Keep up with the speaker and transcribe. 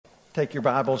Take your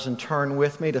Bibles and turn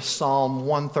with me to Psalm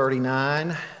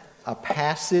 139, a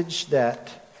passage that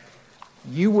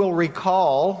you will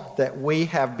recall that we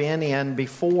have been in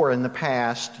before in the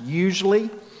past, usually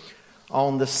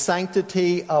on the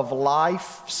Sanctity of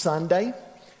Life Sunday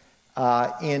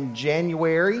in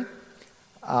January.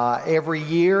 Every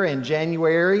year in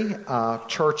January,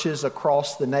 churches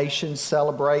across the nation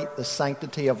celebrate the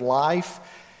sanctity of life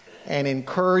and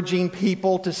encouraging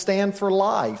people to stand for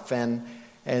life and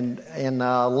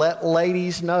let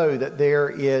ladies know that there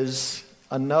is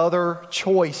another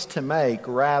choice to make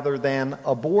rather than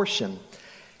abortion.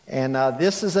 And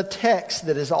this is a text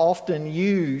that is often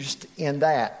used in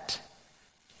that.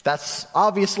 That's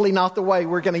obviously not the way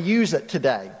we're going to use it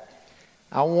today.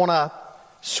 I want to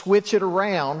switch it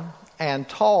around and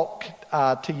talk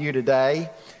to you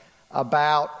today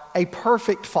about a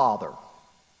perfect father.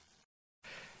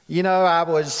 You know, I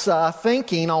was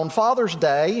thinking on Father's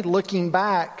Day, looking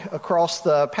back across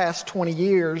the past 20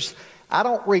 years, I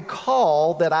don't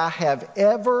recall that I have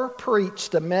ever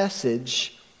preached a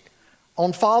message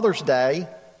on Father's Day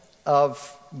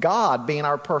of God being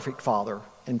our perfect Father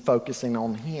and focusing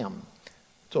on Him.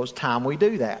 So it's time we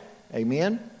do that.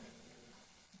 Amen?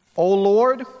 O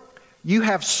Lord, you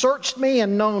have searched me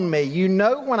and known me. You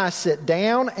know when I sit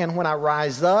down and when I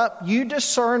rise up. You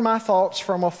discern my thoughts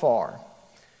from afar.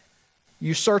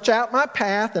 You search out my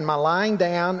path and my lying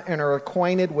down and are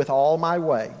acquainted with all my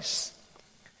ways.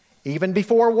 Even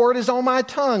before a word is on my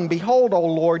tongue, behold, O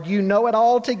Lord, you know it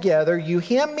all together. You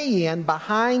hem me in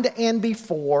behind and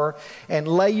before and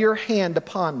lay your hand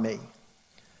upon me.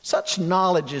 Such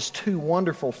knowledge is too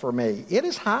wonderful for me. It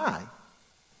is high.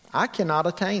 I cannot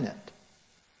attain it.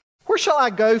 Where shall I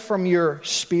go from your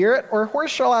spirit, or where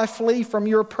shall I flee from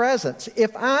your presence?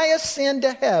 If I ascend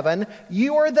to heaven,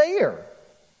 you are there.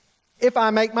 If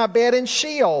I make my bed in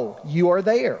Sheol, you are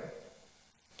there.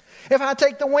 If I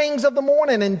take the wings of the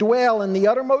morning and dwell in the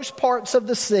uttermost parts of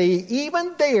the sea,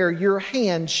 even there your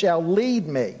hand shall lead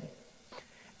me,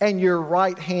 and your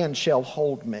right hand shall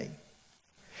hold me.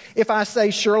 If I say,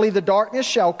 surely the darkness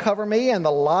shall cover me, and the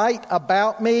light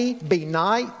about me be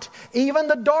night, even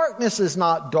the darkness is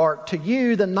not dark to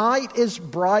you. The night is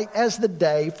bright as the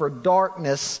day, for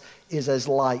darkness is as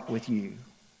light with you.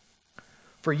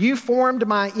 For you formed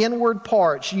my inward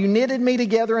parts. You knitted me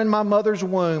together in my mother's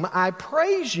womb. I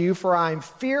praise you, for I am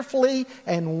fearfully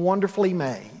and wonderfully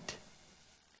made.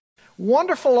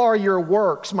 Wonderful are your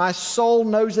works. My soul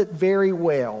knows it very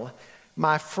well.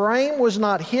 My frame was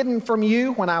not hidden from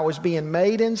you when I was being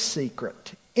made in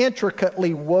secret,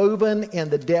 intricately woven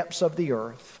in the depths of the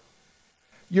earth.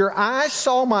 Your eyes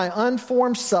saw my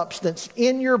unformed substance.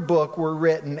 In your book were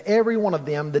written, every one of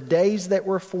them, the days that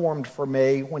were formed for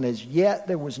me, when as yet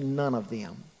there was none of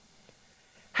them.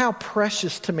 How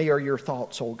precious to me are your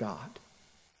thoughts, O God.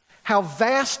 How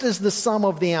vast is the sum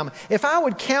of them. If I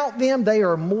would count them, they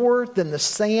are more than the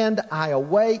sand. I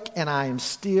awake, and I am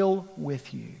still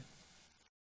with you.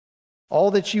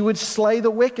 All that you would slay the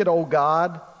wicked, O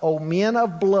God, O men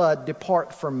of blood,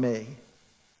 depart from me.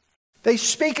 They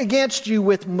speak against you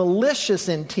with malicious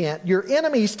intent. Your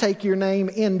enemies take your name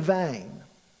in vain.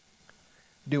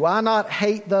 Do I not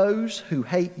hate those who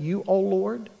hate you, O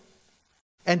Lord?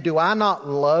 And do I not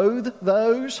loathe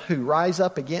those who rise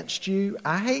up against you?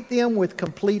 I hate them with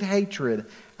complete hatred.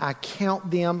 I count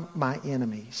them my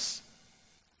enemies.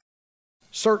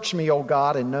 Search me, O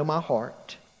God, and know my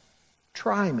heart.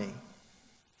 Try me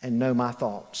and know my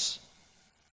thoughts.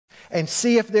 And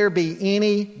see if there be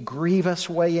any grievous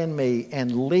way in me,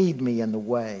 and lead me in the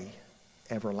way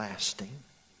everlasting.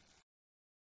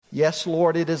 Yes,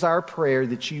 Lord, it is our prayer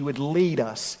that you would lead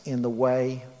us in the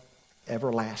way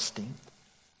everlasting.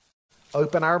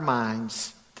 Open our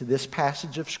minds to this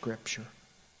passage of Scripture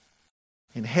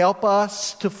and help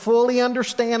us to fully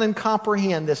understand and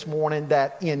comprehend this morning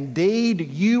that indeed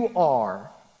you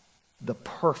are the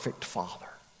perfect Father.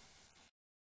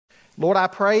 Lord, I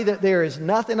pray that there is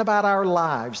nothing about our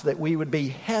lives that we would be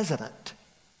hesitant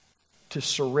to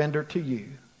surrender to you,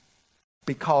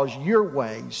 because your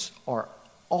ways are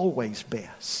always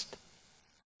best,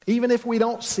 even if we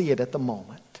don't see it at the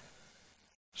moment.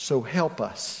 So help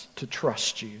us to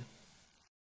trust you.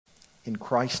 In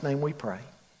Christ's name we pray.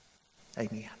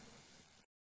 Amen.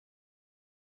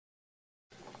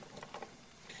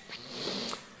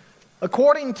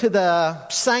 According to the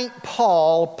St.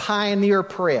 Paul Pioneer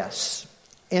Press,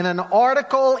 in an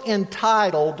article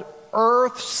entitled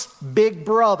Earth's Big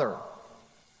Brother,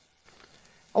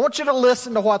 I want you to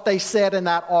listen to what they said in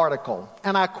that article,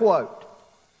 and I quote,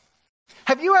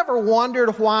 "Have you ever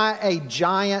wondered why a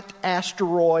giant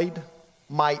asteroid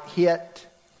might hit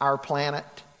our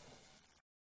planet?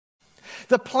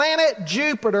 The planet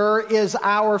Jupiter is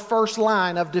our first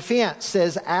line of defense,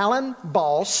 says Alan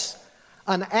Boss,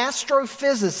 an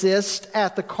astrophysicist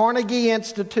at the Carnegie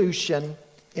Institution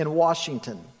in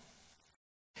Washington.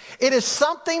 It is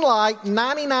something like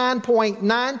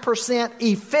 99.9%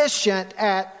 efficient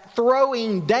at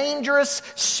throwing dangerous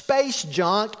space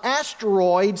junk,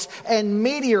 asteroids, and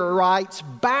meteorites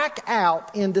back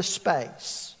out into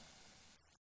space.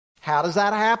 How does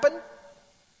that happen?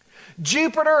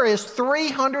 Jupiter is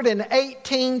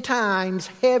 318 times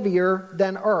heavier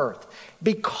than Earth.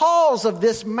 Because of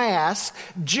this mass,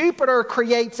 Jupiter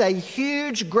creates a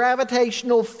huge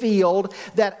gravitational field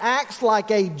that acts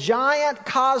like a giant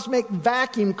cosmic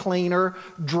vacuum cleaner,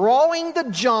 drawing the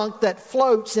junk that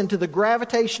floats into the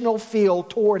gravitational field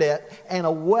toward it and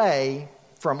away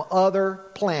from other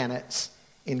planets,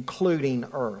 including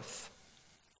Earth.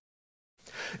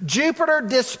 Jupiter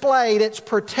displayed its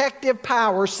protective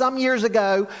power some years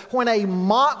ago when a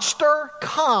monster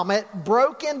comet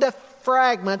broke into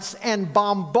fragments and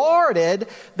bombarded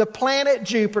the planet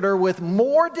Jupiter with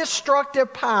more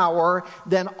destructive power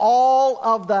than all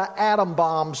of the atom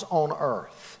bombs on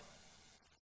Earth.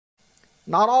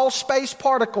 Not all space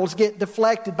particles get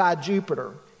deflected by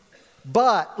Jupiter,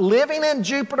 but living in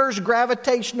Jupiter's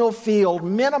gravitational field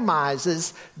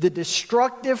minimizes the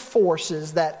destructive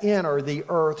forces that enter the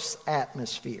Earth's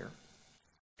atmosphere.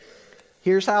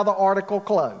 Here's how the article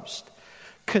closed.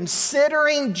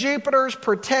 Considering Jupiter's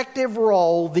protective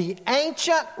role, the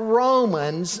ancient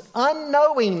Romans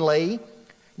unknowingly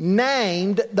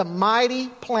named the mighty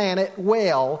planet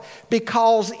well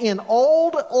because in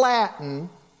Old Latin,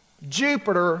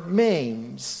 Jupiter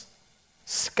means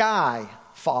sky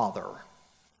father.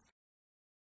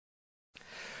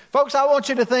 Folks, I want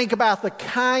you to think about the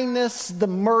kindness, the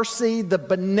mercy, the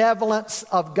benevolence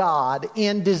of God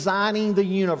in designing the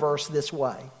universe this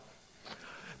way.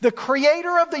 The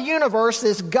creator of the universe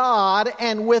is God,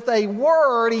 and with a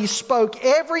word, He spoke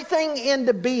everything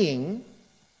into being.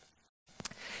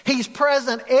 He's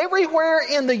present everywhere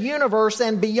in the universe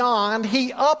and beyond.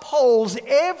 He upholds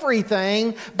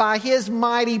everything by His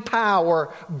mighty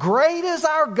power. Great is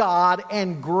our God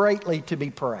and greatly to be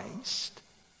praised.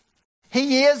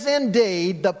 He is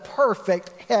indeed the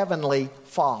perfect heavenly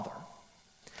Father.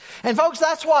 And folks,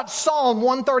 that's what Psalm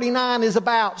 139 is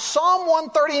about. Psalm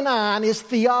 139 is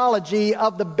theology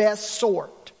of the best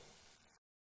sort.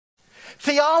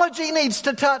 Theology needs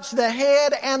to touch the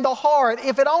head and the heart.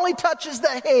 If it only touches the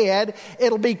head,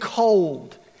 it'll be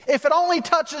cold. If it only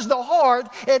touches the heart,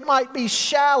 it might be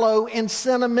shallow and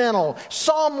sentimental.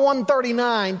 Psalm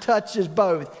 139 touches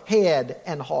both head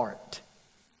and heart.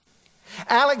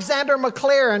 Alexander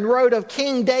Maclaren wrote of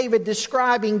King David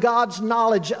describing God's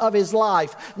knowledge of his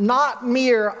life. Not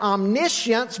mere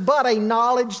omniscience, but a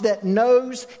knowledge that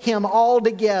knows Him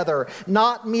altogether.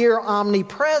 Not mere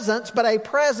omnipresence, but a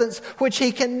presence which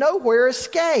he can nowhere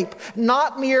escape.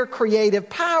 Not mere creative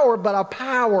power, but a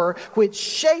power which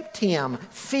shaped him,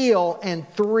 feel, and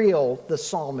thrill the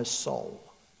psalmist's soul.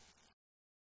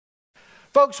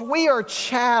 Folks, we are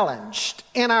challenged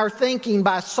in our thinking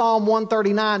by Psalm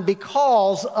 139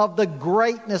 because of the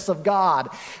greatness of God.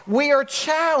 We are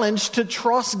challenged to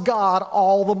trust God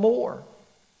all the more.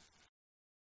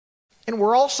 And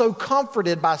we're also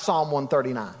comforted by Psalm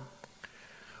 139.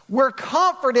 We're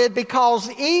comforted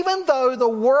because even though the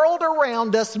world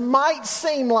around us might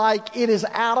seem like it is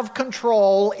out of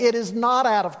control, it is not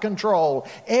out of control.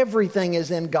 Everything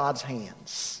is in God's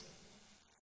hands.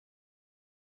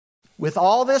 With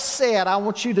all this said, I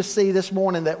want you to see this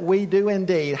morning that we do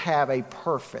indeed have a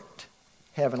perfect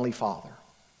Heavenly Father.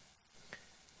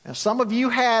 Now, some of you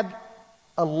had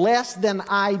a less than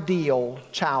ideal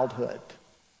childhood.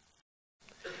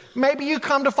 Maybe you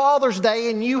come to Father's Day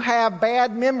and you have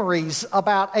bad memories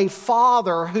about a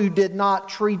father who did not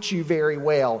treat you very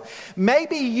well.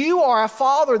 Maybe you are a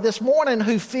father this morning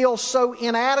who feels so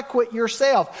inadequate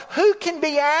yourself. Who can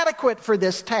be adequate for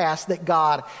this task that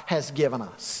God has given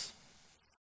us?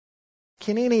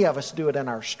 Can any of us do it in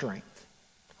our strength?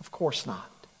 Of course not.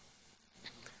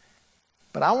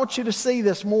 But I want you to see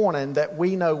this morning that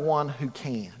we know one who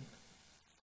can.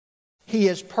 He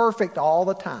is perfect all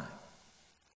the time.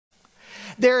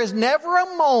 There is never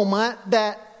a moment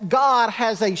that God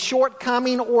has a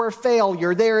shortcoming or a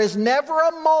failure. There is never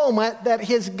a moment that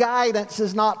His guidance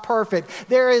is not perfect.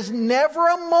 There is never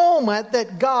a moment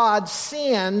that God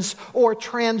sins or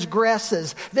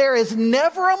transgresses. There is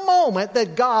never a moment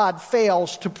that God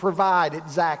fails to provide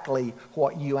exactly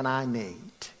what you and I need.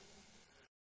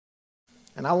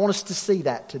 And I want us to see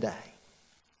that today.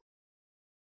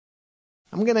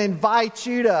 I'm going to invite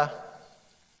you to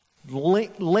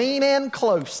lean in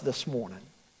close this morning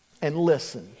and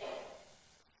listen.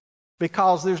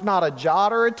 Because there's not a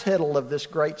jot or a tittle of this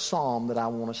great psalm that I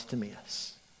want us to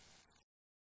miss.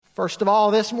 First of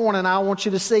all, this morning I want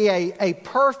you to see a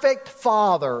perfect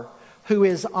Father who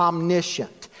is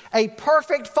omniscient. A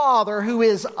perfect Father who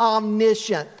is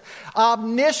omniscient.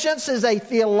 Omniscience is a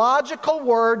theological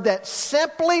word that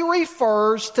simply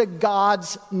refers to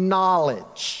God's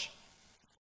knowledge.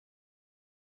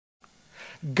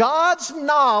 God's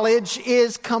knowledge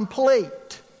is complete.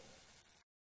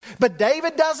 But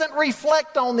David doesn't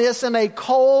reflect on this in a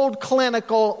cold,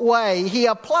 clinical way. He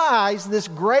applies this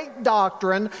great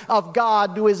doctrine of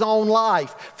God to his own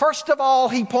life. First of all,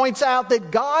 he points out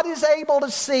that God is able to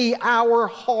see our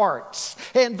hearts.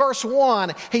 In verse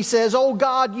 1, he says, "O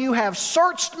God, you have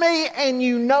searched me and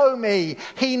you know me."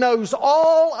 He knows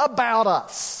all about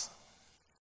us.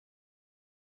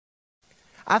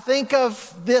 I think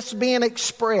of this being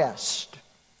expressed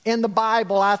in the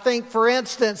Bible. I think, for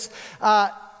instance,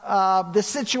 the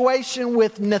situation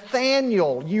with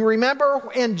Nathanael. You remember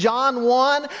in John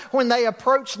 1 when they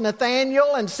approached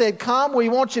Nathanael and said, "Come, we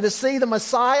want you to see the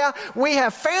Messiah. We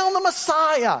have found the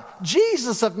Messiah,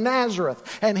 Jesus of Nazareth."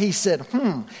 And he said,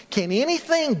 can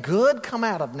anything good come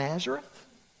out of Nazareth?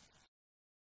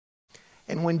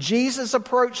 And when Jesus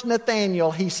approached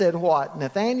Nathanael, he said what?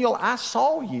 "Nathanael, I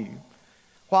saw you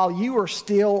while you were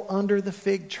still under the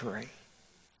fig tree."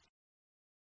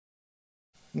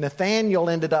 Nathanael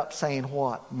ended up saying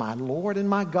what? "My Lord and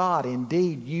my God,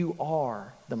 indeed you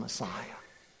are the Messiah."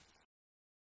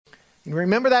 You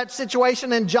remember that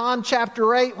situation in John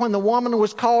chapter 8 when the woman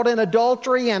was caught in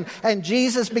adultery and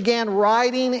Jesus began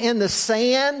writing in the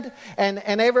sand and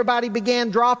everybody began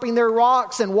dropping their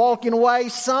rocks and walking away.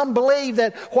 Some believe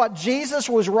that what Jesus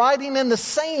was writing in the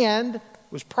sand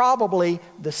was probably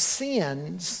the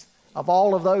sins of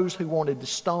all of those who wanted to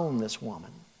stone this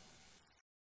woman.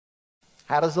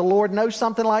 How does the Lord know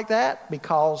something like that?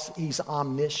 Because He's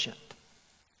omniscient.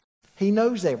 He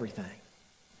knows everything.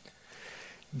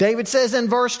 David says in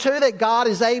verse 2 that God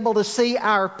is able to see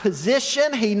our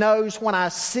position. He knows when I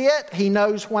sit. He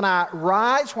knows when I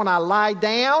rise, when I lie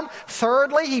down.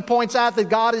 Thirdly, he points out that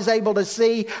God is able to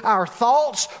see our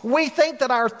thoughts. We think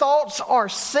that our thoughts are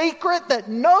secret, that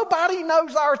nobody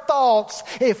knows our thoughts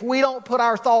if we don't put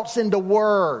our thoughts into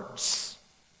words.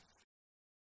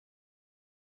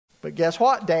 But guess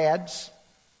what, dads?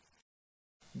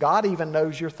 God even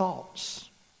knows your thoughts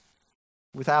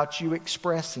without you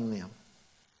expressing them.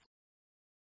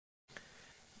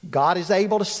 God is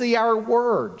able to see our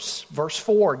words. Verse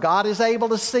 4. God is able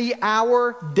to see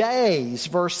our days.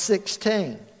 Verse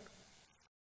 16.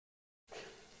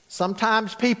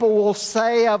 Sometimes people will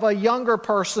say of a younger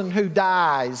person who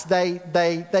dies, they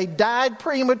died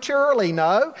prematurely.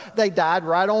 No, they died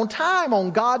right on time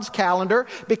on God's calendar,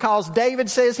 because David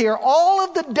says here, all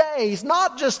of the days,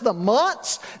 not just the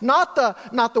months, not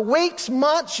the weeks,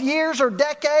 months, years, or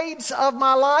decades of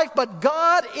my life, but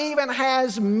God even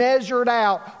has measured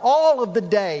out all of the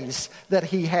days that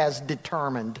He has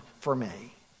determined for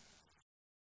me.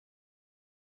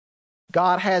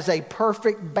 God has a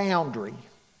perfect boundary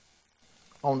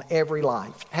on every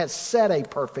life, has set a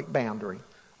perfect boundary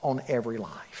on every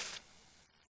life.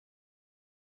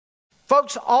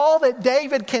 Folks, all that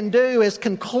David can do is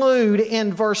conclude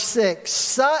in verse 6,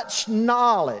 such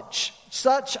knowledge,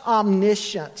 such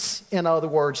omniscience, in other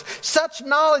words, such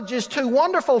knowledge is too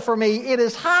wonderful for me. It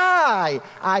is high,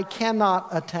 I cannot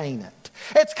attain it.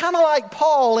 It's kind of like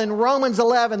Paul in Romans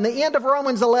 11. The end of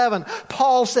Romans 11,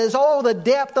 Paul says, "Oh, the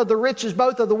depth of the riches,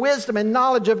 both of the wisdom and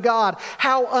knowledge of God.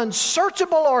 How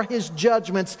unsearchable are His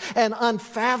judgments and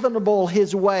unfathomable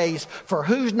His ways. For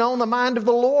who's known the mind of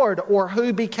the Lord, or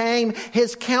who became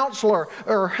His counselor,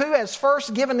 or who has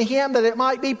first given to Him that it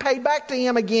might be paid back to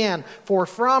Him again? For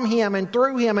from Him and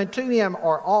through Him and to Him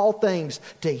are all things.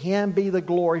 To Him be the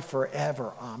glory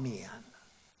forever. Amen."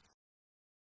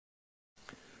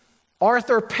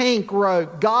 Arthur Pink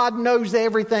wrote, "God knows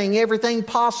everything, everything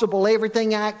possible,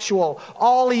 everything actual,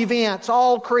 all events,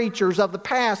 all creatures of the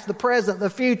past, the present,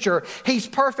 the future. He's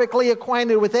perfectly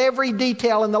acquainted with every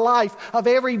detail in the life of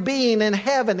every being in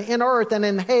heaven, in earth, and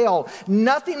in hell.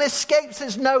 Nothing escapes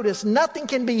His notice. Nothing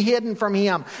can be hidden from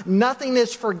Him. Nothing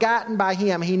is forgotten by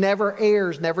Him. He never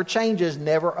errs, never changes,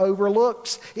 never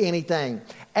overlooks anything."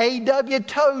 A.W.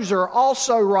 Tozer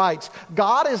also writes,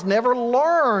 "God has never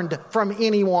learned from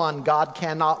anyone. God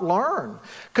cannot learn.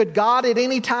 Could God at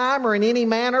any time or in any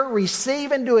manner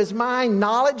receive into His mind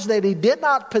knowledge that He did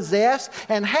not possess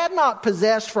and had not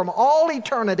possessed from all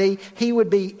eternity, He would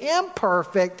be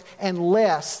imperfect and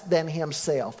less than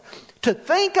Himself." To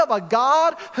think of a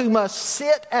God who must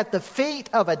sit at the feet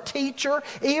of a teacher,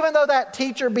 even though that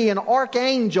teacher be an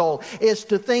archangel, is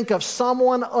to think of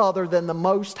someone other than the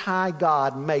Most High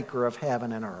God, maker of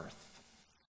heaven and earth.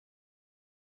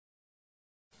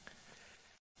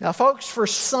 Now, folks, for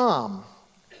some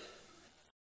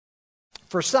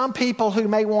people who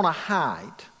may want to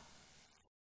hide,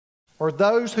 or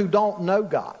those who don't know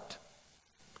God,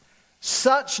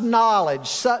 such knowledge,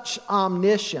 such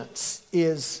omniscience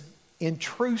is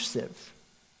intrusive.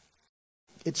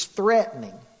 It's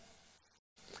threatening.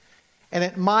 And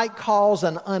it might cause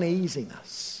an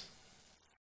uneasiness.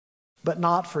 But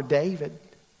not for David.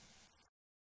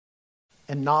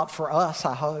 And not for us,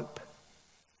 I hope.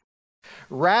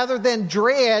 Rather than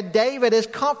dread, David is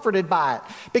comforted by it.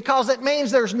 Because it means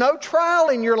there's no trial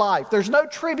in your life. There's no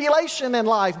tribulation in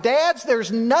life. Dads,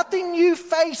 there's nothing you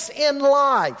face in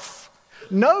life.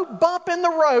 No bump in the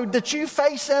road that you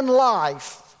face in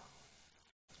life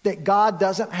that God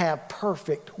doesn't have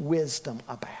perfect wisdom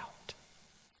about.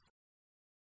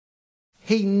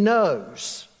 He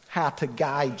knows how to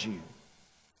guide you.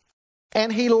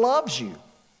 And He loves you.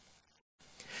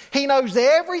 He knows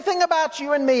everything about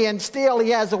you and me, and still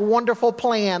He has a wonderful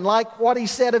plan. Like what He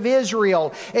said of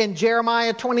Israel in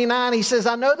Jeremiah 29. He says,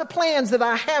 I know the plans that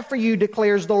I have for you,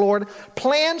 declares the Lord.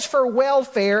 Plans for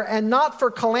welfare and not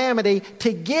for calamity,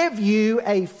 to give you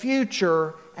a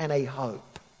future and a hope.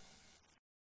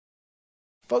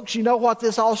 Folks, you know what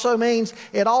this also means?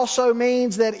 It also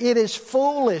means that it is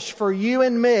foolish for you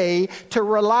and me to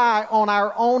rely on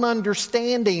our own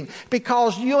understanding,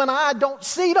 because you and I don't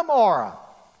see tomorrow.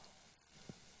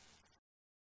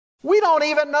 We don't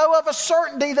even know of a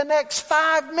certainty the next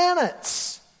 5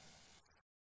 minutes.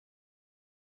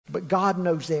 But God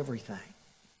knows everything.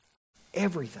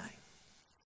 Everything.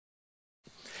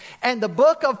 And the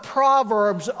book of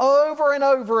Proverbs over and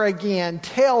over again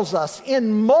tells us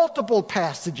in multiple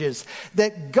passages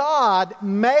that God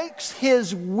makes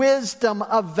His wisdom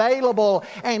available,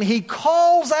 and He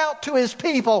calls out to His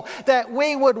people that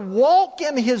we would walk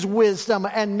in His wisdom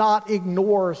and not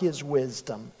ignore His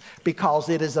wisdom, because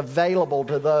it is available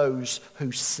to those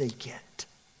who seek it.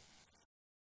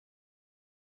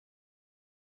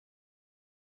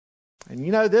 And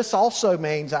you know, this also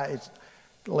means,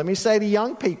 let me say to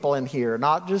young people in here,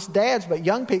 not just dads, but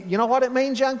young people. You know what it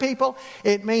means, young people?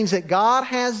 It means that God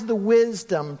has the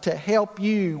wisdom to help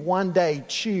you one day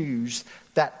choose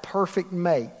that perfect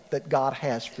mate that God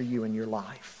has for you in your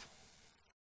life.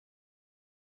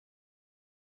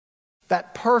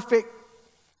 That perfect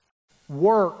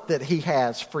work that He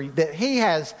has for you, that He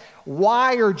has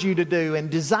wired you to do and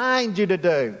designed you to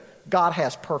do. God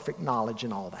has perfect knowledge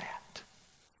in all that.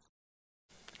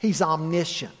 He's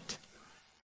omniscient.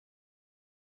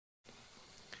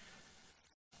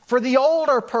 For the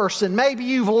older person, maybe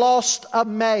you've lost a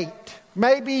mate.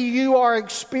 Maybe you are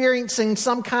experiencing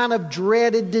some kind of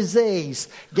dreaded disease.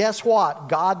 Guess what?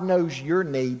 God knows your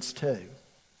needs too.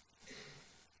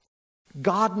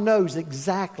 God knows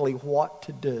exactly what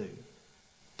to do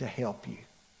to help you.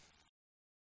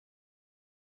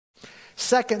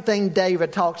 Second thing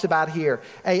David talks about here,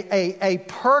 a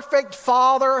perfect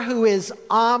Father who is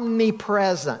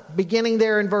omnipresent. Beginning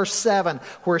there in verse 7,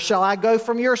 where shall I go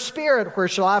from your spirit? Where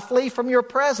shall I flee from your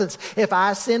presence? If I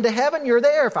ascend to heaven, you're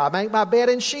there. If I make my bed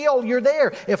in Sheol, you're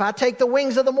there. If I take the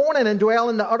wings of the morning and dwell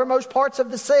in the uttermost parts of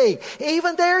the sea,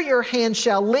 even there your hand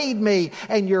shall lead me,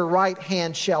 and your right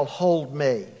hand shall hold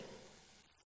me.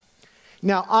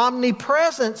 Now,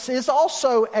 omnipresence is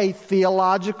also a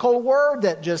theological word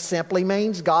that just simply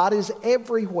means God is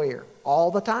everywhere,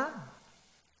 all the time.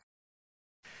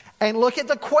 And look at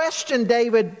the question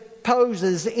David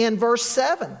poses in verse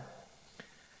 7.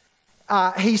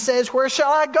 He says, where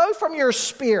shall I go from your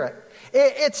spirit?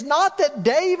 It's not that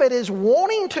David is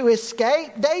wanting to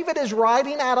escape. David is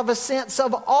writing out of a sense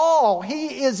of awe.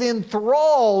 He is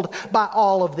enthralled by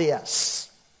all of this.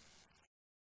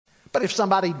 But if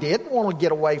somebody did want to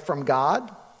get away from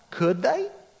God, could they?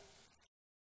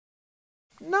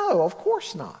 No, of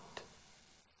course not.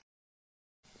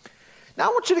 Now I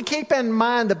want you to keep in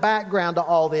mind the background to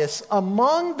all this.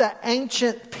 Among the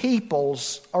ancient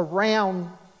peoples around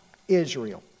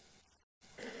Israel,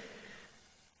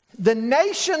 the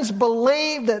nations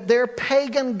believed that their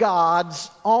pagan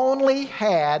gods only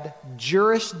had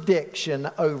jurisdiction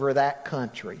over that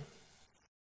country.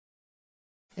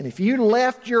 And if you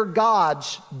left your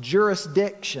God's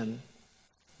jurisdiction,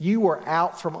 you were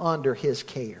out from under His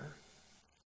care.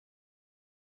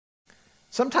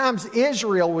 Sometimes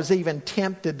Israel was even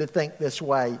tempted to think this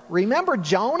way. Remember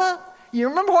Jonah? You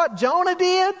remember what Jonah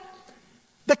did?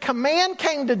 The command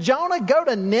came to Jonah, go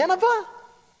to Nineveh.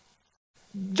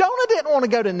 Jonah didn't want to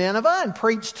go to Nineveh and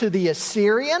preach to the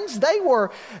Assyrians. They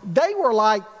were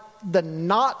like the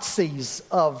Nazis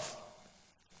of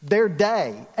their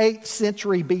day, 8th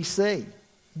century BC.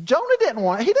 Jonah didn't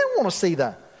want to see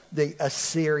the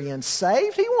Assyrians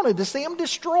saved. He wanted to see them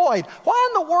destroyed. Why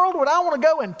in the world would I want to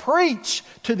go and preach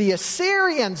to the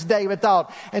Assyrians, David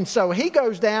thought. And so he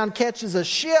goes down, catches a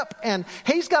ship, and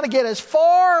he's going to get as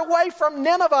far away from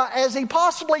Nineveh as he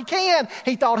possibly can.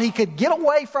 He thought he could get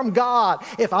away from God.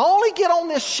 If I only get on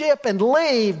this ship and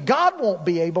leave, God won't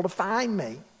be able to find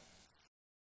me.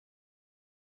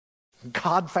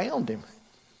 God found him.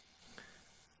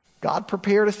 God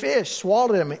prepared a fish,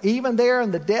 swallowed him. Even there in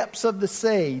the depths of the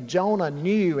sea, Jonah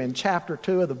knew in chapter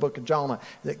 2 of the book of Jonah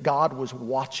that God was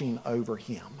watching over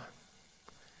him.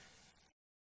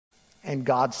 And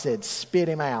God said, spit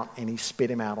him out, and he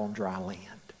spit him out on dry land.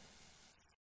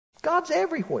 God's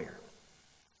everywhere.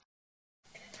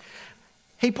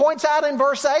 He points out in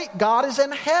verse 8, God is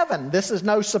in heaven. This is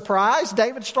no surprise.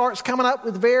 David starts coming up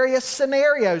with various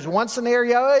scenarios. One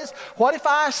scenario is, what if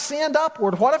I ascend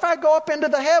upward? What if I go up into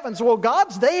the heavens? Well,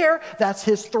 God's there. That's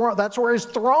his throne. That's where his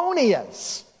throne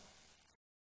is.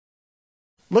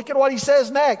 Look at what he says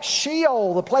next.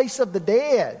 Sheol, the place of the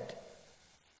dead.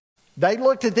 They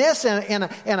looked at this in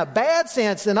a bad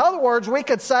sense. In other words, we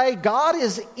could say God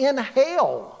is in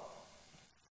hell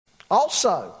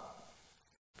also.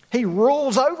 He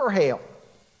rules over hell.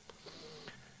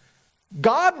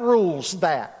 God rules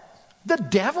that. The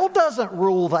devil doesn't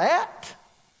rule that.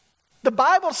 The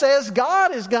Bible says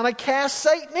God is going to cast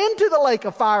Satan into the lake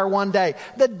of fire one day.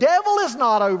 The devil is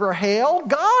not over hell.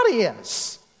 God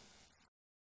is.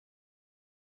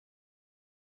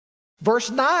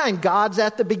 Verse 9, God's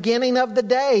at the beginning of the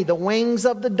day, the wings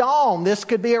of the dawn. This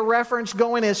could be a reference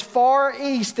going as far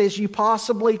east as you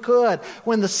possibly could.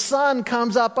 When the sun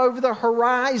comes up over the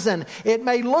horizon, it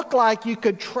may look like you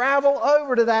could travel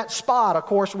over to that spot. Of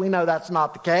course, we know that's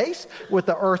not the case with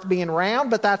the earth being round,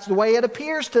 but that's the way it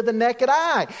appears to the naked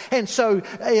eye. And so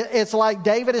it's like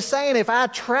David is saying, if I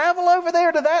travel over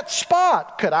there to that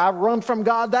spot, could I run from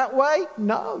God that way?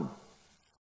 No.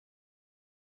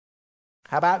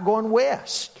 How about going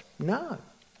west? No.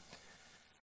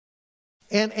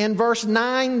 And in verse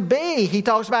 9b, he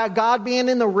talks about God being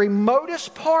in the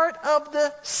remotest part of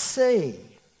the sea.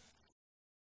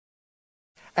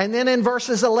 And then in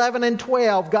verses 11 and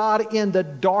 12, God in the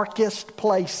darkest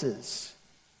places.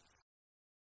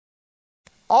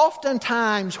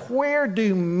 Oftentimes, where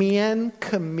do men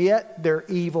commit their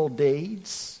evil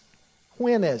deeds?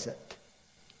 When is it?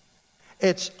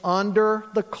 It's under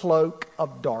the cloak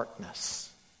of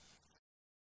darkness,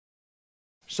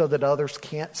 so that others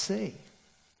can't see.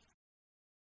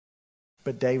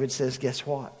 But David says, guess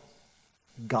what?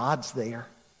 God's there.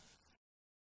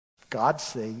 God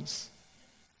sees.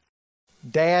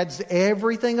 Dads,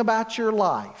 everything about your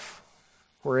life,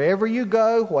 wherever you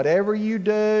go, whatever you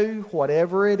do,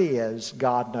 whatever it is,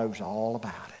 God knows all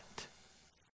about it.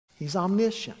 He's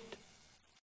omniscient.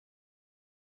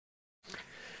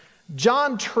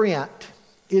 John Trent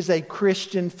is a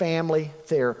Christian family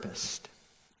therapist.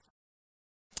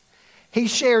 He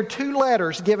shared 2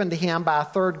 letters given to him by a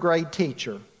 3rd grade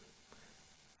teacher.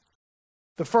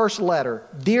 The first letter,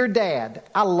 Dear Dad,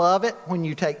 I love it when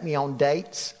you take me on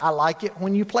dates. I like it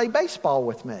when you play baseball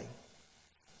with me,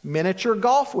 miniature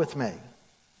golf with me,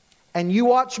 and you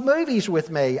watch movies with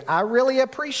me. I really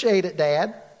appreciate it,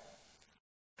 Dad.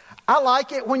 I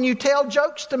like it when you tell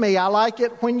jokes to me. I like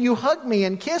it when you hug me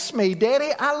and kiss me. Daddy,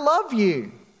 I love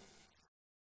you.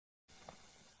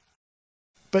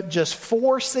 But just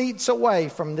 4 seats away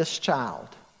from this child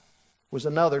was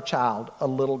another child, a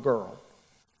little girl.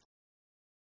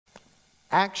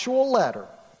 Actual letter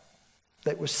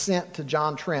that was sent to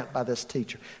John Trent by this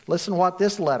teacher. Listen to what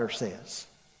this letter says.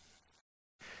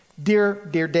 Dear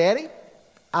Daddy,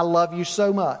 I love you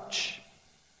so much.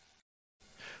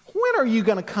 When are you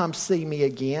going to come see me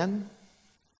again?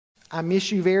 I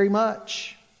miss you very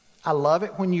much. I love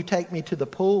it when you take me to the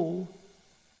pool.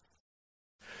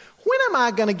 When am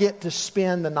I going to get to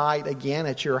spend the night again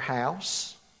at your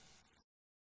house?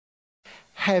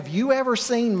 Have you ever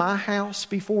seen my house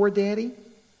before, Daddy?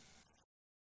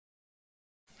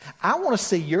 I want to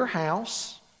see your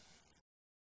house.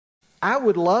 I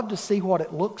would love to see what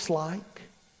it looks like.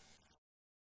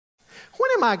 When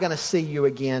am I going to see you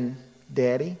again,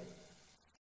 Daddy?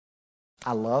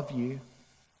 I love you.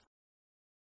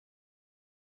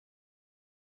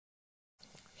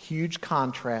 Huge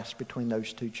contrast between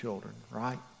those 2 children,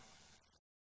 right?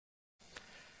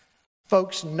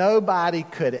 Folks, nobody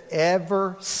could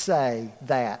ever say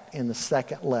that in the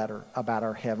second letter about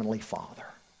our Heavenly Father.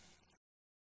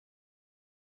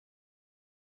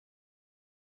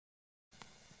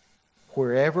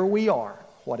 Wherever we are,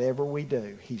 whatever we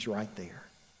do, He's right there.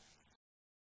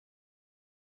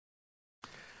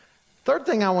 Third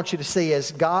thing I want you to see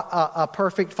is God, a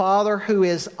perfect Father who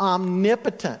is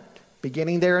omnipotent,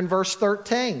 beginning there in verse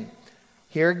 13.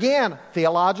 Here again,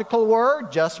 theological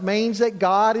word just means that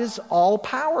God is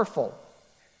all-powerful.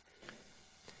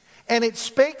 And it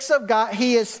speaks of God.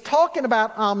 He is talking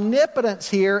about omnipotence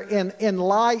here in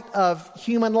light of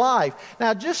human life.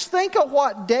 Now just think of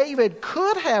what David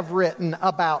could have written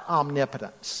about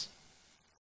omnipotence.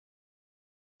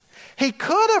 He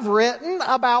could have written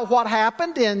about what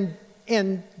happened in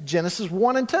Genesis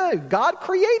 1 and 2. God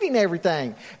creating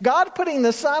everything. God putting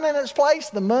the sun in its place,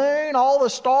 the moon, all the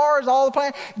stars, all the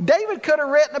planets. David could have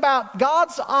written about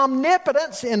God's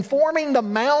omnipotence in forming the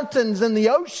mountains and the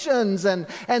oceans and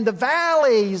the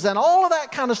valleys and all of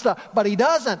that kind of stuff. But he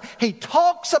doesn't. He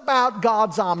talks about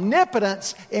God's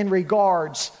omnipotence in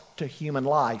regards to human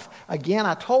life. Again,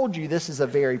 I told you this is a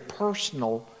very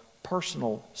personal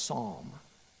psalm.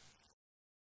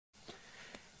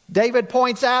 David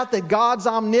points out that God's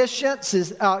omniscience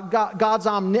is God's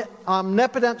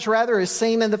omnipotence is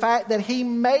seen in the fact that He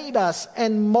made us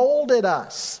and molded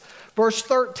us. Verse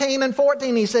 13 and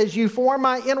 14, he says, "You formed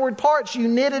my inward parts. You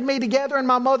knitted me together in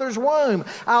my mother's womb.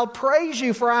 I'll praise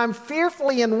you, for I'm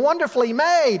fearfully and wonderfully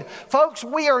made." Folks,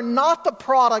 we are not the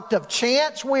product of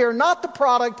chance. We are not the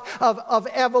product of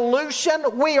evolution.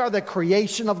 We are the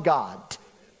creation of God.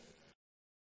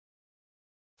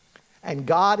 And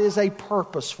God is a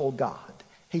purposeful God.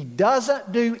 He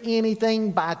doesn't do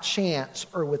anything by chance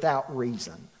or without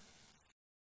reason.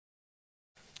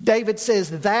 David says,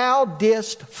 "Thou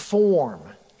didst form."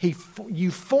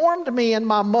 You formed me in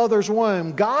my mother's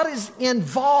womb. God is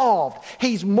involved.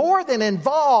 He's more than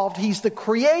involved. He's the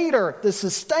creator, the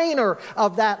sustainer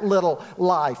of that little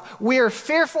life. We are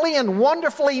fearfully and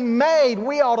wonderfully made.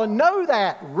 We ought to know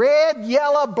that. Red,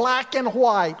 yellow, black, and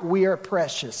white. We are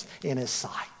precious in His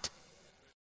sight.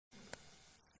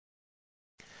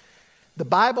 The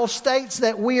Bible states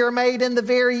that we are made in the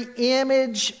very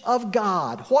image of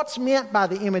God. What's meant by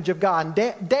the image of God?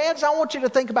 Dads, I want you to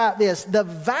think about this. The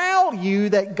value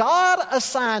that God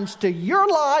assigns to your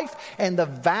life and the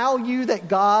value that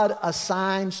God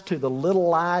assigns to the little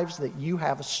lives that you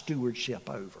have a stewardship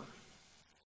over.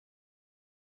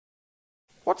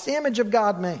 What's the image of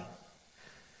God mean?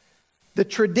 The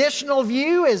traditional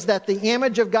view is that the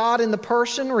image of God in the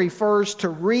person refers to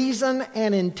reason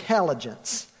and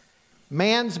intelligence.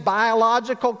 Man's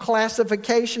biological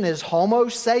classification is Homo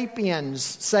sapiens.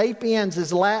 Sapiens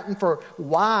is Latin for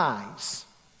wise,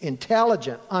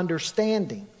 intelligent,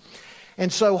 understanding.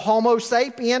 And so Homo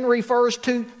sapien refers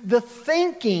to the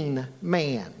thinking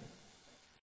man.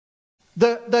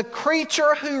 The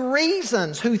creature who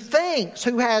reasons, who thinks,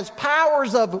 who has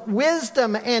powers of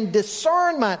wisdom and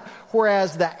discernment,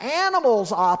 whereas the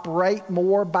animals operate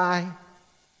more by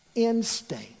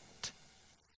instinct.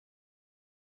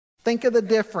 Think of the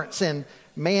difference in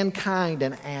mankind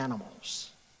and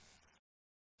animals.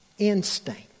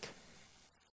 Instinct.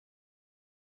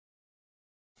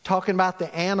 Talking about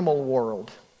the animal world.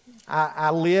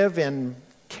 I live in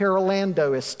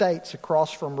Carolando Estates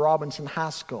across from Robinson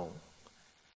High School.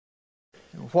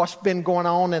 What's been going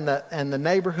on in the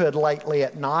neighborhood lately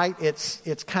at night,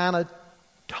 it's kind of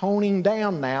toning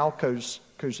down now because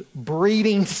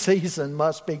breeding season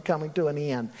must be coming to an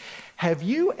end. Have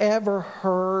you ever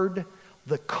heard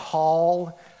the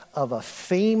call of a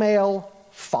female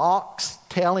fox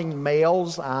telling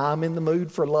males, "I'm in the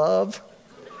mood for love"?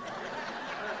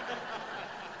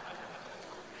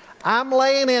 I'm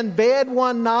laying in bed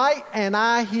one night and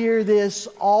I hear this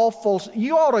awful...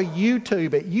 You ought to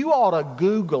YouTube it. You ought to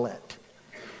Google it.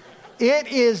 It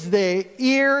is the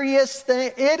eeriest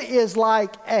thing. It is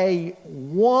like a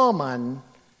woman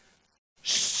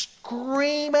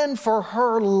screaming for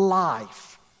her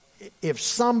life if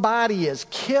somebody is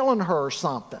killing her or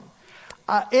something.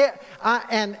 And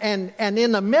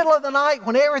in the middle of the night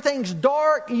when everything's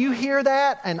dark, you hear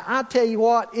that, and I tell you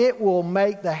what, it will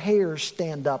make the hairs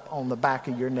stand up on the back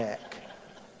of your neck.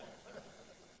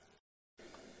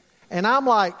 And I'm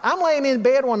laying in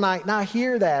bed one night and I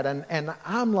hear that, and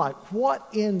I'm like, what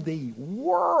in the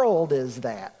world is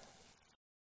that?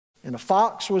 And a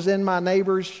fox was in my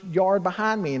neighbor's yard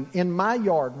behind me, and in my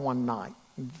yard one night.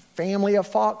 Family of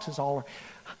foxes all around.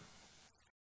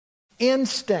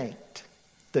 Instinct.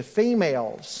 The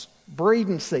females,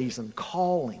 breeding season,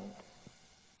 calling.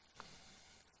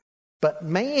 But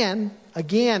man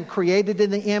Again, created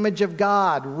in the image of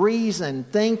God, reason,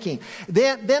 thinking.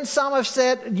 Then some have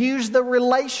said, use the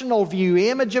relational view.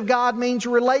 Image of God means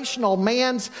relational.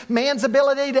 Man's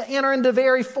ability to enter into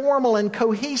very formal and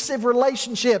cohesive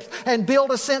relationships and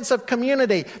build a sense of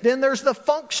community. Then there's the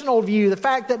functional view, the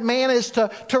fact that man is to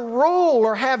rule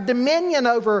or have dominion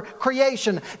over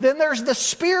creation. Then there's the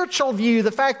spiritual view,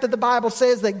 the fact that the Bible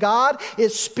says that God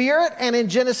is spirit, and in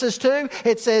Genesis 2,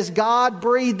 it says God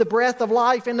breathed the breath of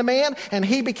life into man, and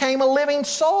he became a living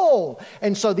soul.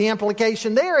 And so the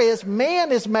implication there is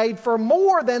man is made for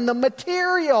more than the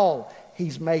material.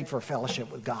 He's made for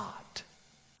fellowship with God.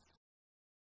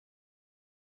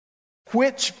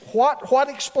 What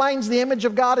explains the image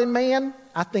of God in man?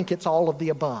 I think it's all of the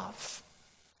above.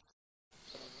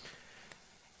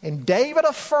 And David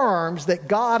affirms that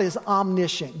God is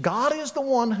omniscient. God is the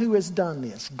one who has done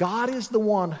this. God is the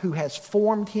one who has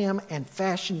formed him and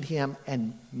fashioned him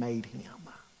and made him.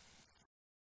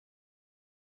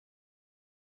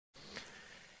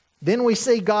 Then we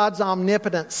see God's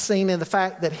omnipotence seen in the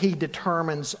fact that he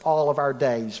determines all of our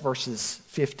days, verses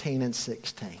 15 and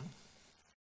 16.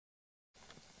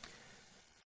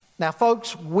 Now,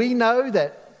 folks, we know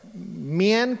that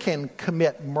men can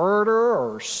commit murder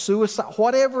or suicide,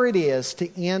 whatever it is, to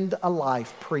end a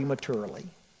life prematurely.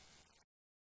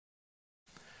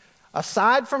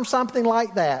 Aside from something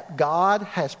like that, God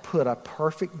has put a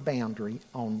perfect boundary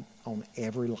on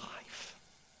every life.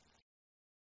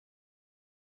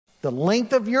 The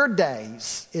length of your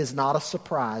days is not a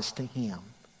surprise to him.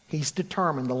 He's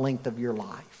determined the length of your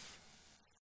life.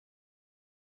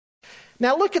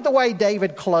 Now look at the way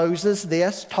David closes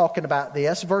this, talking about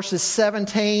this. Verses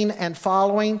 17 and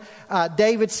following,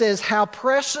 David says, "How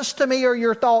precious to me are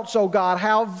your thoughts, O God.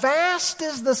 How vast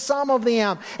is the sum of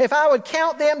them. If I would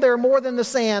count them, they're more than the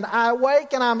sand. I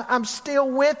awake and I'm still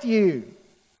with you."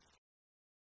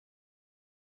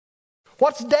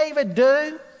 What's David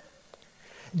do?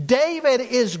 David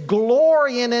is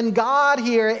glorying in God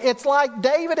here. It's like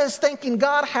David is thinking,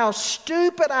 God, how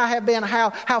stupid I have been, how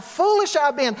foolish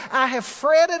I've been. I have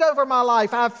fretted over my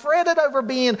life. I've fretted over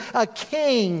being a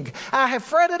king. I have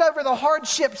fretted over the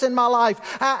hardships in my life.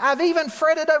 I've even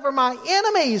fretted over my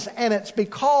enemies. And it's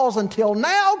because until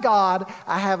now, God,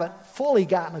 I haven't fully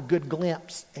gotten a good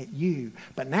glimpse at you.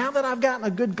 But now that I've gotten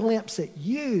a good glimpse at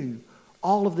you,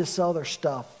 all of this other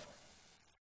stuff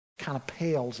kind of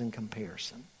pales in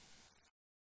comparison.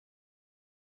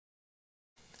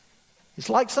 It's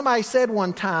like somebody said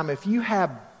one time, if you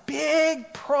have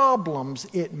big problems,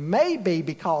 it may be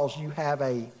because you have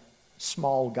a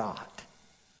small God.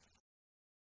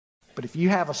 But if you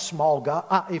have a small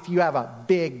God, if you have a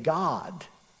big God,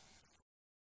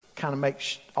 it kind of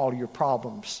makes all your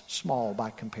problems small by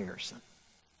comparison.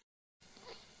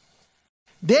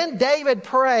 Then David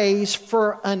prays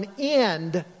for an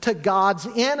end to God's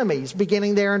enemies,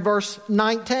 beginning there in verse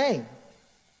 19.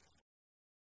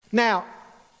 Now,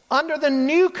 under the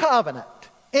new covenant,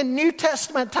 in New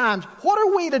Testament times, what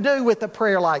are we to do with a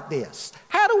prayer like this?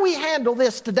 How do we handle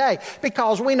this today?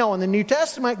 Because we know in the New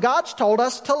Testament, God's told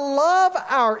us to love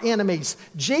our enemies.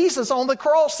 Jesus on the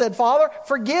cross said, Father,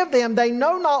 forgive them. They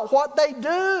know not what they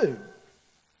do.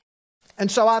 And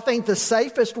so I think the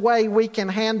safest way we can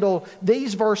handle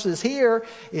these verses here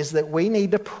is that we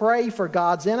need to pray for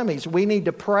God's enemies. We need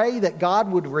to pray that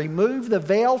God would remove the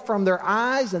veil from their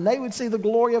eyes and they would see the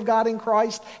glory of God in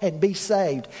Christ and be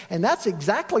saved. And that's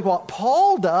exactly what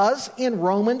Paul does in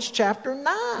Romans chapter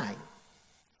 9.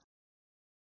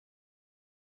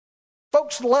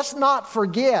 Folks, let's not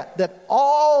forget that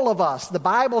all of us, the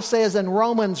Bible says in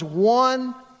Romans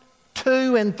 1,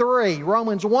 2 and 3.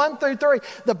 Romans 1 through 3.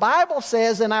 The Bible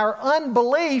says in our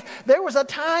unbelief, there was a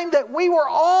time that we were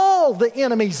all the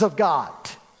enemies of God.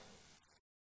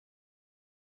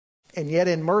 And yet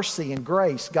in mercy and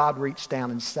grace, God reached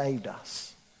down and saved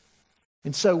us.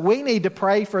 And so we need to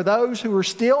pray for those who are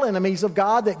still enemies of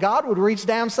God, that God would reach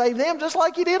down and save them just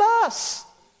like He did us.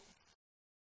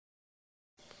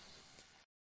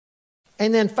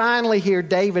 And then finally here,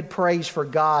 David prays for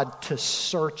God to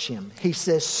search him. He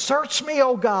says, search me,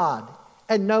 O God,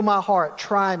 and know my heart.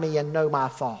 Try me and know my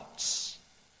thoughts.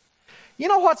 You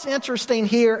know what's interesting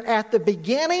here? At the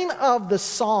beginning of the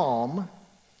psalm,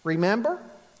 remember?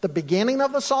 The beginning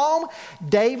of the psalm,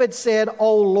 David said,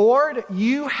 O Lord,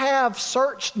 you have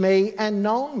searched me and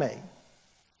known me.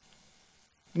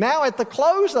 Now at the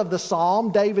close of the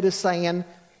psalm, David is saying,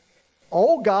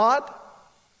 O God,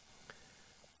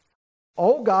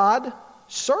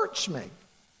 search me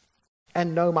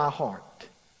and know my heart.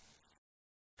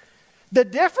 The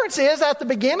difference is at the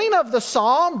beginning of the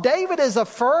psalm, David is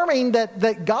affirming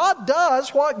that God does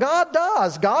what God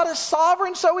does. God is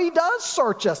sovereign, so He does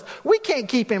search us. We can't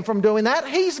keep Him from doing that.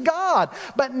 He's God.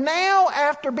 But now,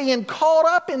 after being caught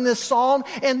up in this psalm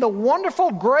in the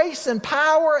wonderful grace and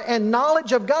power and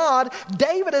knowledge of God,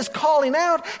 David is calling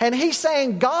out and he's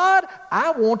saying, God,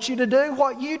 I want you to do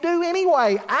what you do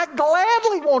anyway. I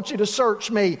gladly want you to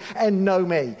search me and know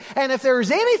me. And if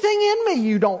there's anything in me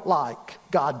you don't like,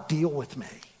 God, deal with me.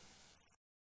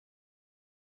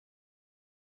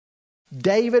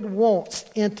 David wants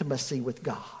intimacy with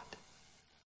God.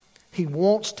 He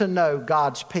wants to know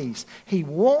God's peace. He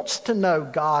wants to know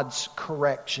God's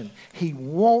correction. He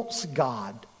wants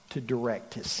God to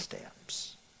direct his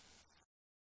steps.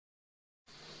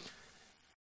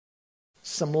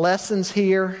 Some lessons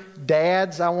here.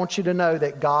 Dads, I want you to know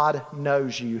that God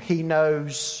knows you. He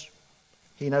knows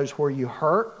where you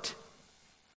hurt.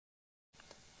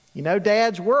 You know,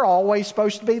 dads, we're always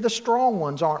supposed to be the strong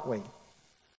ones, aren't we?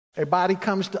 Everybody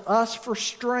comes to us for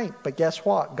strength, but guess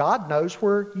what? God knows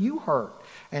where you hurt,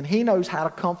 and He knows how to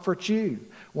comfort you.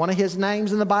 One of His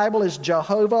names in the Bible is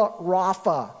Jehovah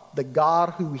Rapha, the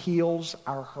God who heals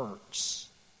our hurts.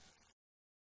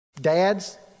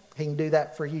 Dads, He can do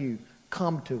that for you.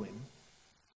 Come to Him.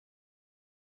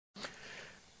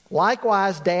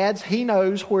 Likewise, dads, He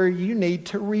knows where you need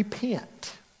to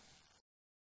repent.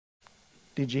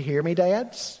 Did you hear me,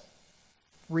 dads?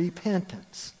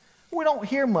 Repentance. We don't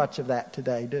hear much of that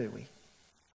today, do we?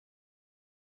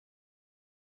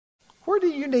 Where do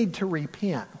you need to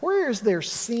repent? Where is there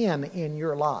sin in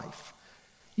your life?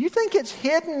 You think it's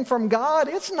hidden from God?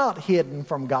 It's not hidden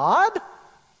from God.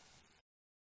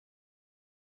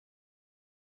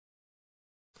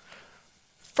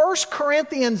 1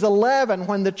 Corinthians 11,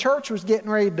 when the church was getting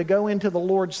ready to go into the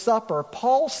Lord's Supper,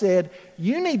 Paul said,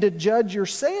 you need to judge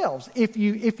yourselves. If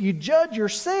you judge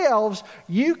yourselves,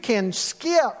 you can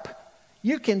skip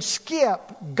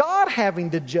God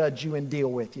having to judge you and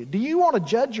deal with you. Do you want to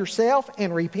judge yourself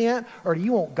and repent, or do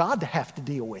you want God to have to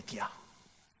deal with you?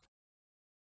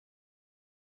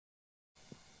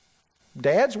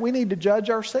 Dads, we need to judge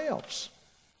ourselves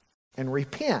and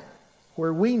repent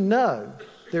where we know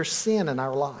there's sin in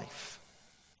our life.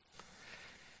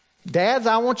 Dads,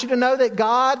 I want you to know that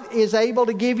God is able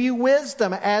to give you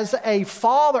wisdom as a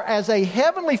father, as a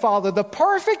heavenly father, the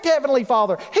perfect heavenly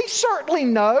father. He certainly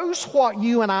knows what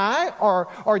you and I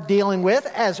are dealing with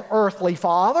as earthly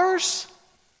fathers.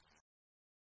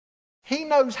 He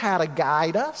knows how to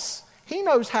guide us. He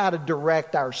knows how to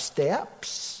direct our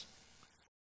steps.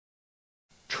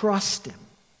 Trust Him.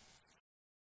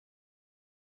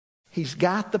 He's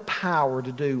got the power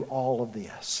to do all of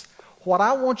this. What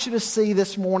I want you to see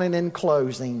this morning in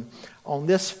closing on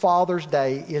this Father's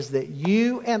Day is that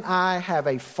you and I have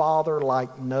a Father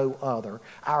like no other.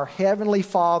 Our Heavenly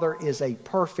Father is a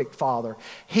perfect Father.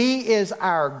 He is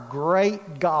our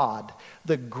great God,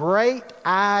 the great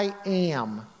I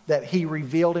Am that He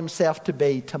revealed Himself to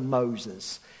be to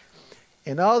Moses.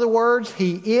 In other words,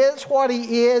 He is what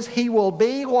He is. He will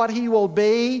be what He will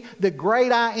be. The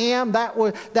great I Am, that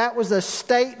was a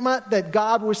statement that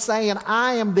God was saying,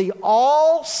 I am the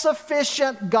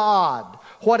all-sufficient God.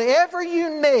 Whatever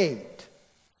you need,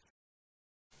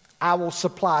 I will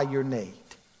supply your need.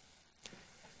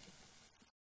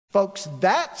 Folks,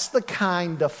 that's the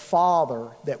kind of Father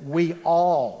that we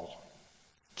all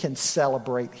can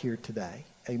celebrate here today.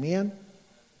 Amen?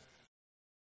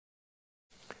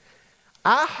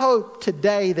 I hope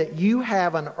today that you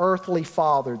have an earthly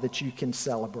father that you can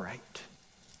celebrate.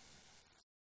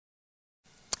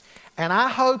 And I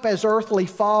hope as earthly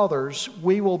fathers,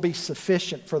 we will be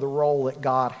sufficient for the role that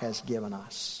God has given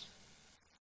us.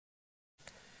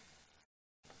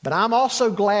 But I'm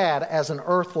also glad as an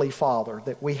earthly father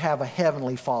that we have a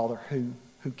heavenly Father who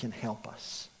can help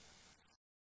us.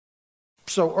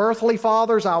 So earthly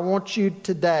fathers, I want you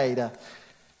today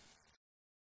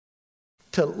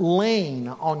to lean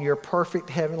on your perfect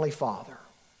Heavenly Father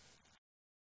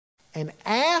and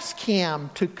ask Him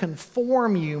to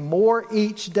conform you more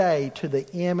each day to the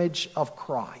image of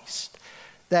Christ,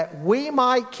 that we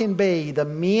can be the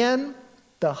men,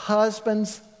 the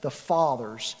husbands, the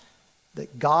fathers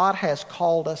that God has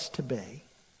called us to be,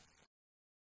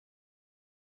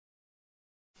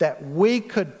 that we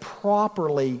could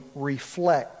properly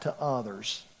reflect to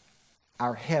others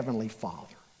our Heavenly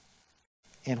Father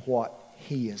and what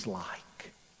He is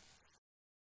like.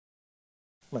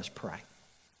 Let's pray.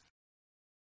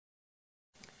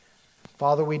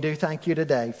 Father, we do thank You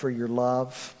today for Your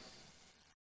love,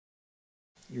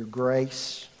 Your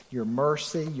grace, Your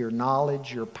mercy, Your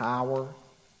knowledge, Your power.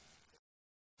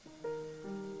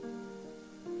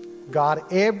 God,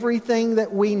 everything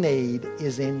that we need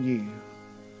is in you.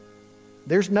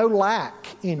 There's no lack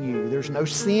in you. There's no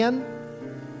sin.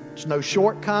 There's no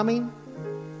shortcoming.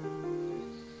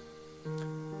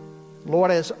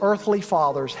 Lord, as earthly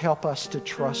fathers, help us to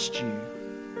trust you.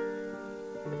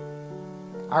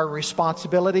 Our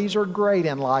responsibilities are great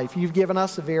in life. You've given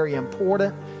us a very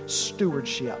important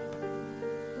stewardship.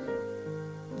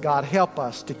 God, help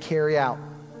us to carry out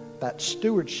that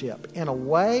stewardship in a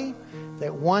way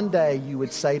that one day you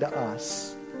would say to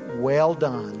us, well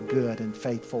done, good and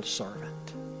faithful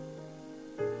servant.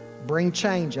 Bring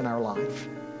change in our life.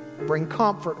 Bring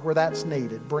comfort where that's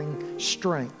needed. Bring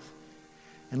strength.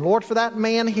 And Lord, for that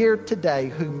man here today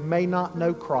who may not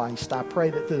know Christ, I pray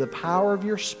that through the power of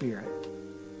your Spirit,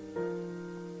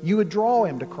 you would draw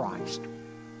him to Christ.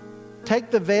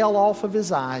 Take the veil off of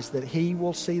his eyes that he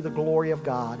will see the glory of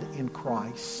God in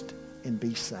Christ and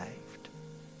be saved.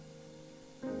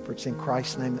 For it's in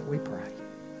Christ's name that we pray.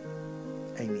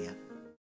 Amen.